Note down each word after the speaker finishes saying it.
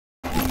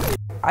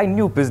I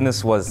knew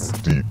business was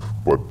deep,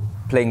 but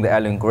playing the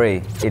Alan Gray,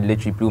 it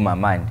literally blew my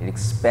mind. It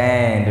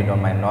expanded on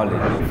my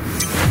knowledge.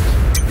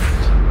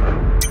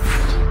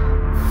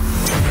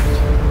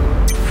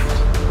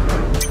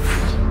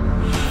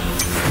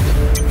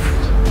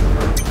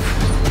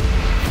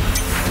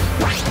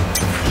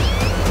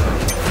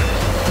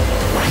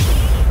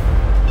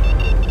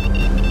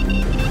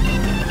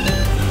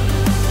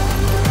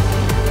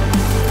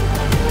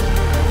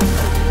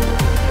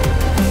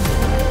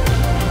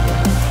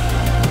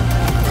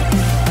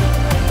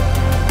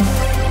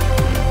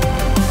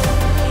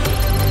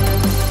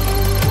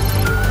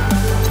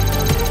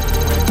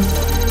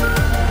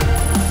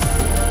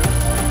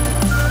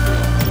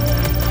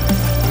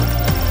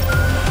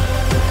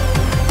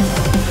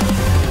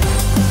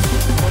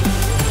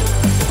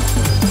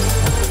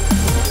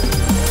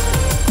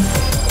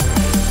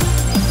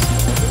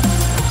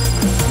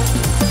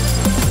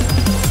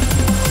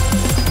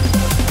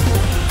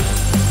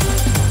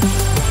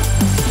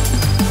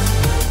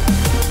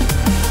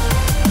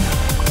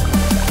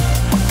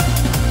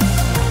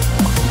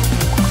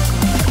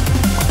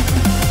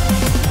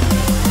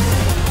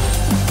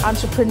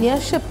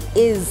 Entrepreneurship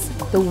is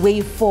the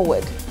way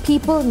forward.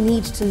 People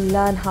need to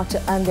learn how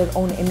to earn their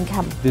own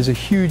income. There's a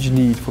huge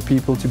need for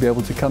people to be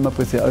able to come up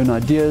with their own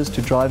ideas,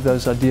 to drive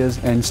those ideas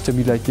and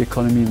stimulate the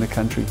economy in the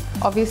country.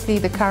 Obviously,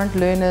 the current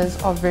learners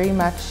are very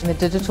much in the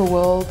digital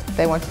world.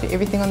 They want to do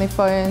everything on their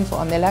phones or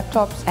on their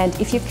laptops. And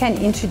if you can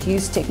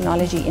introduce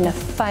technology in a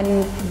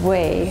fun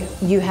way,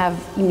 you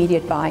have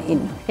immediate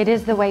buy-in. It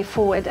is the way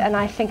forward, and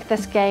I think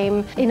this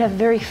game, in a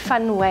very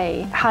fun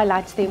way,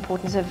 highlights the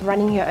importance of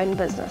running your own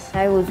business.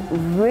 I was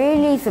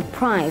really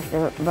surprised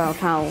about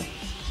how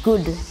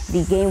good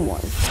the game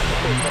was.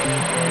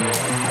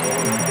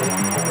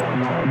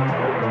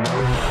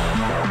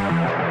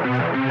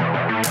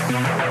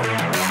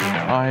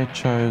 I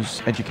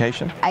chose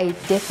education. I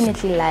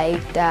definitely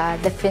liked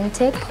the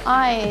fintech.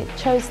 I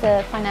chose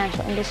the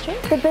financial industry.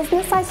 The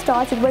business I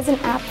started was an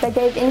app that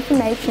gave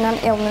information on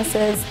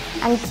illnesses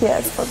and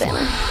cures for them.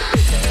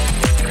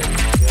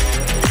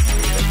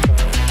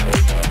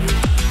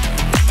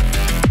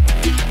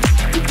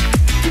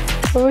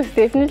 It was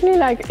definitely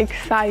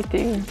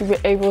exciting to be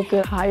able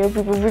to hire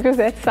people, because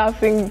that's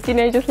something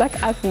teenagers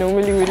like us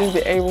normally wouldn't be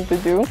able to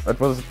do. It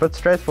was a bit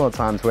stressful at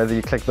times, whether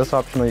you click this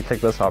option or you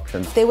click this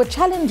option. There were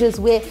challenges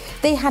where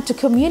they had to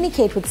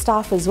communicate with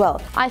staff as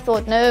well. I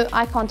thought, no,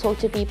 I can't talk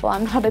to people.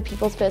 I'm not a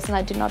people's person.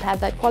 I do not have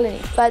that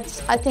quality.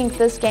 But I think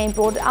this game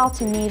brought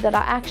out in me that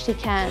I actually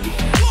can.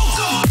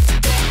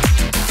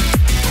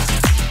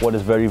 What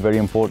is very, very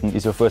important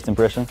is your first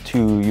impression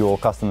to your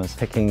customers.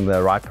 Picking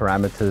the right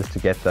parameters to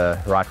get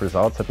the right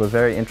results. It was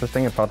very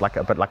interesting. It felt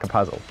a bit like a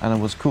puzzle. And it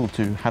was cool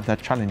to have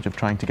that challenge of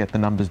trying to get the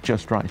numbers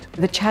just right.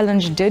 The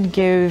challenge did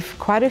give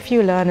quite a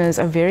few learners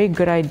a very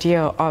good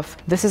idea of,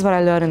 this is what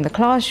I learned in the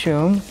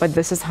classroom, but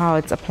this is how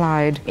it's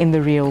applied in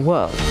the real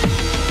world.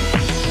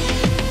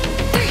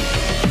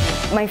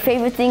 My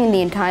favorite thing in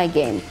the entire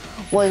game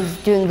was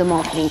doing the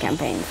marketing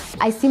campaigns.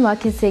 I see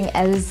marketing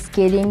as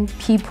getting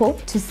people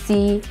to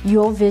see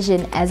your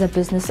vision as a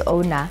business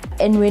owner.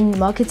 And when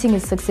marketing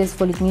is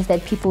successful, it means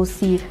that people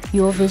see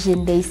your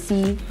vision, they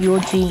see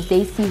your dreams,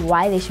 they see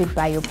why they should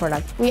buy your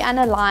product. We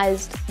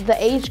analyzed the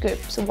age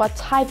groups, what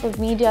type of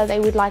media they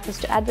would like us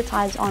to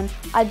advertise on.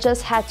 I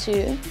just had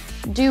to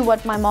do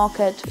what my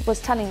market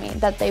was telling me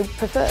that they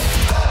prefer.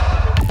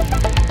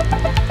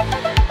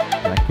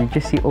 You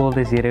just see all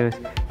the zeros,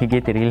 you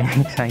get really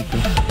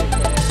excited.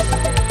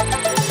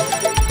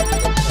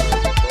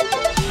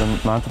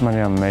 The amount of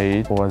money I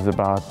made was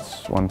about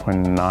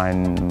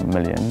 1.9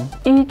 million.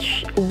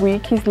 Each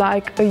week is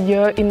like a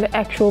year in the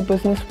actual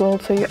business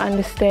world, so you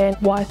understand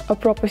what a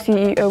proper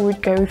CEO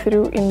would go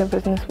through in the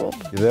business world.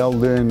 They'll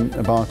learn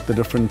about the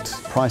different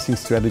pricing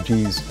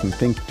strategies and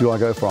think, do I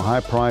go for a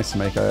high price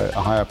and make a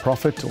higher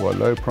profit, or a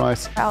low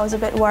price? I was a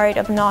bit worried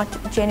of not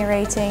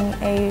generating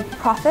a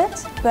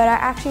profit, but I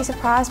actually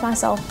surprised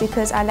myself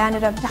because I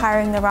landed up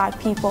hiring the right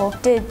people,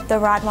 did the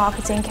right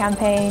marketing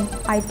campaign.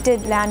 I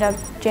did land up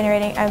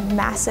generating a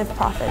massive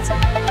profit.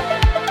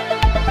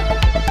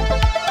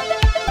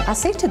 I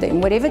say to them,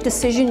 whatever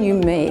decision you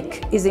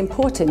make is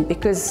important,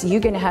 because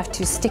you're going to have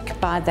to stick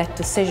by that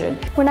decision.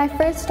 When I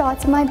first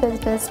started my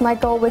business, my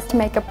goal was to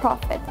make a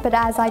profit. But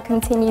as I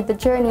continued the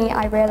journey,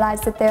 I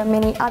realized that there are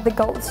many other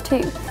goals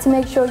too. To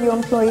make sure your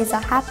employees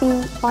are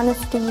happy,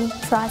 honesty,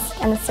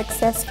 trust, and a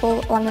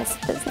successful,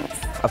 honest business.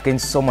 I've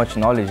gained so much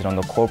knowledge on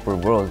the corporate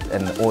world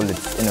and all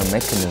its inner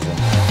mechanisms.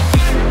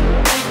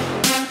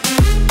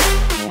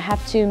 You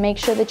have to make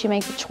sure that you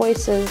make the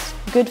choices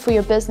good for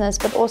your business,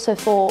 but also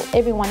for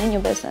everyone in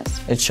your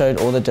business. It showed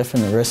all the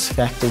different risk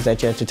factors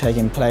that you had to take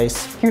in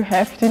place. You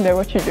have to know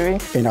what you're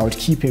doing. And I would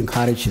keep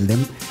encouraging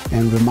them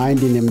and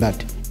reminding them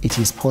that it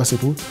is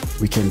possible,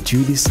 we can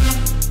do this.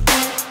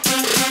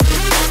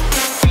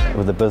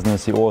 With the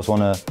business, you always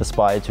want to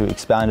aspire to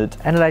expand it.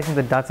 Analyzing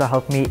the data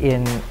helped me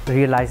in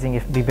realizing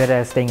if we'd be better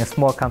at staying a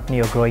small company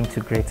or growing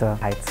to greater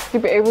heights. To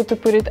be able to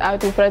put it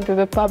out in front of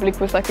the public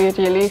was a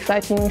really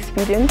exciting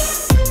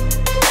experience.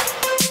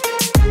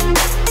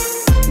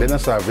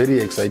 Learners are very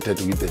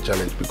excited with the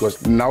challenge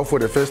because now for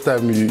the first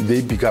time they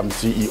become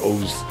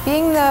CEOs.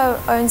 Being the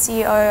own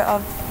CEO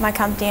of my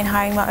company and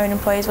hiring my own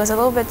employees was a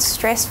little bit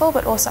stressful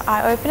but also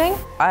eye-opening.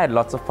 I had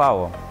lots of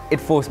power. It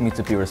forced me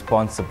to be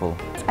responsible.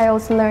 I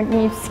also learned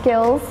new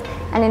skills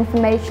and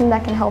information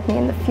that can help me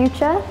in the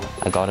future.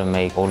 I got to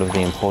make all of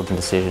the important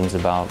decisions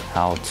about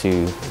how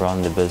to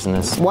run the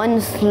business.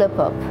 One slip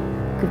up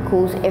could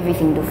cause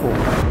everything to fall.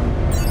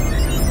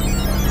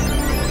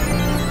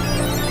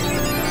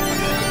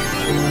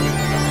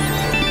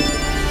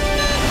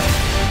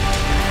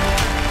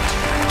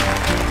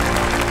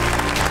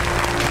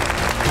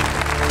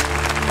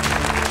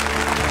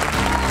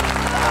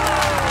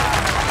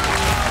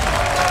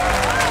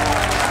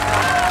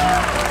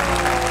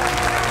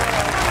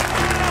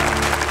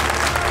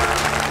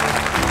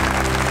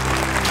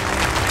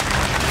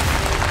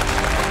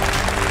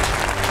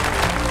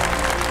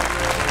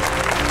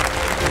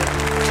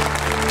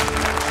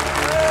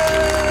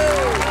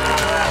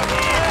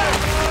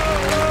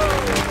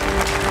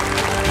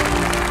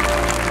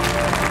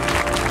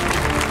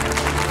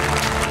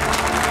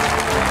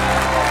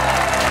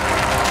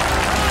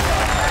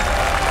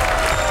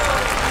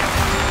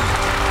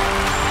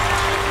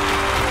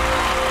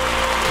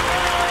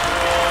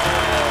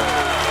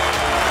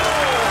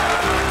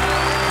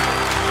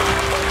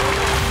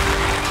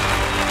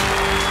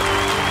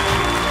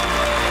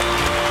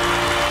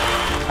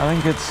 I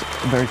think it's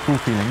a very cool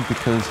feeling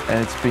because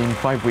it's been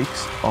 5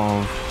 weeks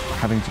of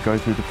having to go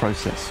through the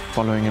process,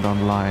 following it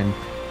online,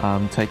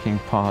 taking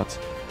part,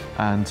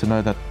 and to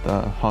know that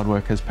the hard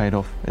work has paid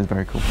off is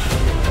very cool.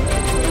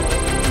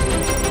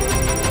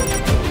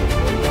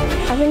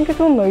 I think it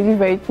will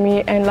motivate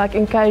me and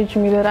encourage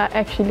me that I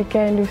actually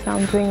can do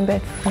something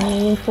that's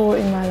meaningful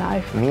in my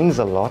life. It means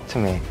a lot to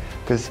me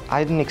because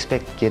I didn't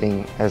expect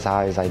getting as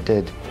high as I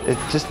did. It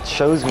just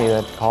shows me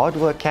that hard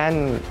work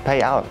can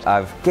pay out.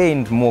 I've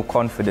gained more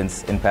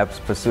confidence in perhaps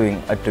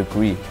pursuing a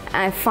degree.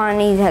 I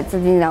finally had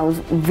something that I was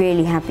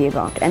really happy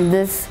about, and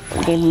this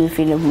gave me a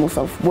feeling of more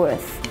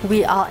self-worth.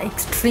 We are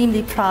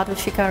extremely proud of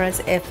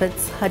Shikara's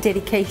efforts. Her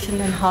dedication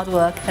and hard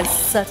work has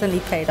certainly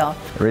paid off.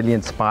 It really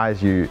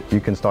inspires you. You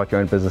can start your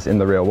own business in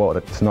the real world.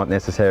 It's not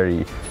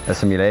necessarily a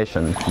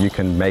simulation. You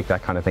can make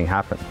that kind of thing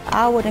happen.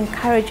 I would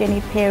encourage any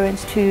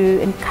parents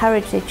to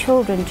encourage their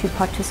children to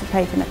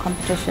participate in a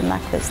competition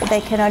like this.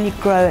 They can only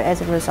grow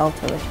as a result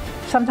of it.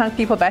 Sometimes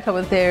people battle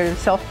with their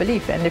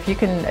self-belief, and if you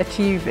can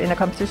achieve in a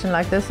competition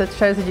like this, it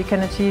shows that you can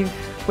achieve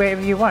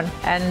wherever you want.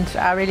 And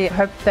I really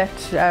hope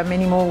that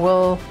many more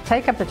will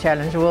take up the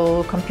challenge,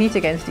 will compete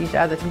against each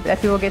other,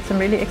 that we will get some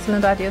really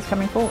excellent ideas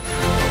coming forward.